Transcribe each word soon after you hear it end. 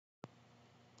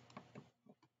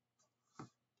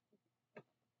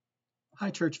Hi,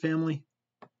 church family.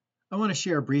 I want to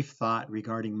share a brief thought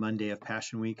regarding Monday of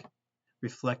Passion Week,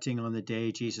 reflecting on the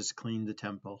day Jesus cleaned the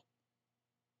temple.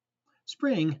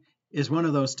 Spring is one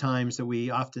of those times that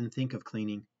we often think of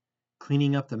cleaning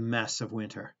up the mess of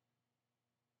winter.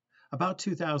 About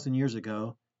 2,000 years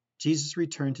ago, Jesus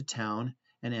returned to town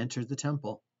and entered the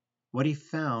temple. What he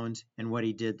found and what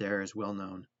he did there is well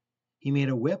known. He made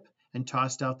a whip and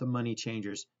tossed out the money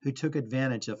changers who took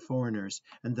advantage of foreigners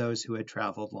and those who had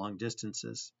traveled long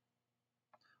distances.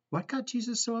 What got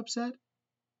Jesus so upset?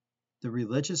 The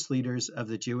religious leaders of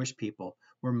the Jewish people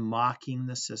were mocking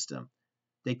the system.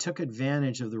 They took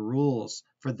advantage of the rules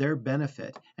for their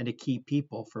benefit and to keep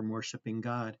people from worshiping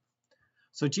God.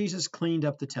 So Jesus cleaned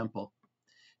up the temple.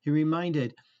 He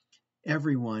reminded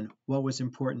everyone what was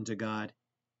important to God,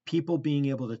 people being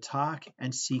able to talk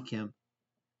and seek Him.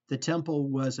 The temple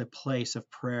was a place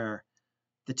of prayer.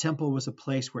 The temple was a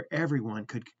place where everyone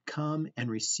could come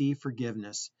and receive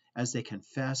forgiveness as they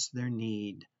confess their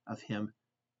need of Him.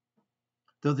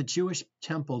 Though the Jewish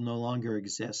temple no longer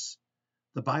exists,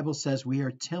 the Bible says we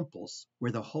are temples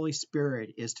where the Holy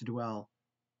Spirit is to dwell.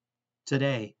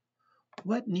 Today,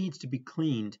 what needs to be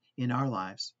cleaned in our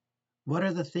lives? What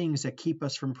are the things that keep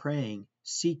us from praying,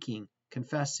 seeking,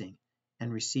 confessing,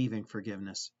 and receiving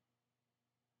forgiveness?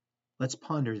 Let's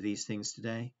ponder these things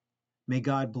today. May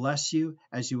God bless you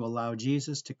as you allow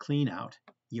Jesus to clean out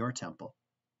your temple.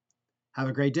 Have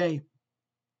a great day.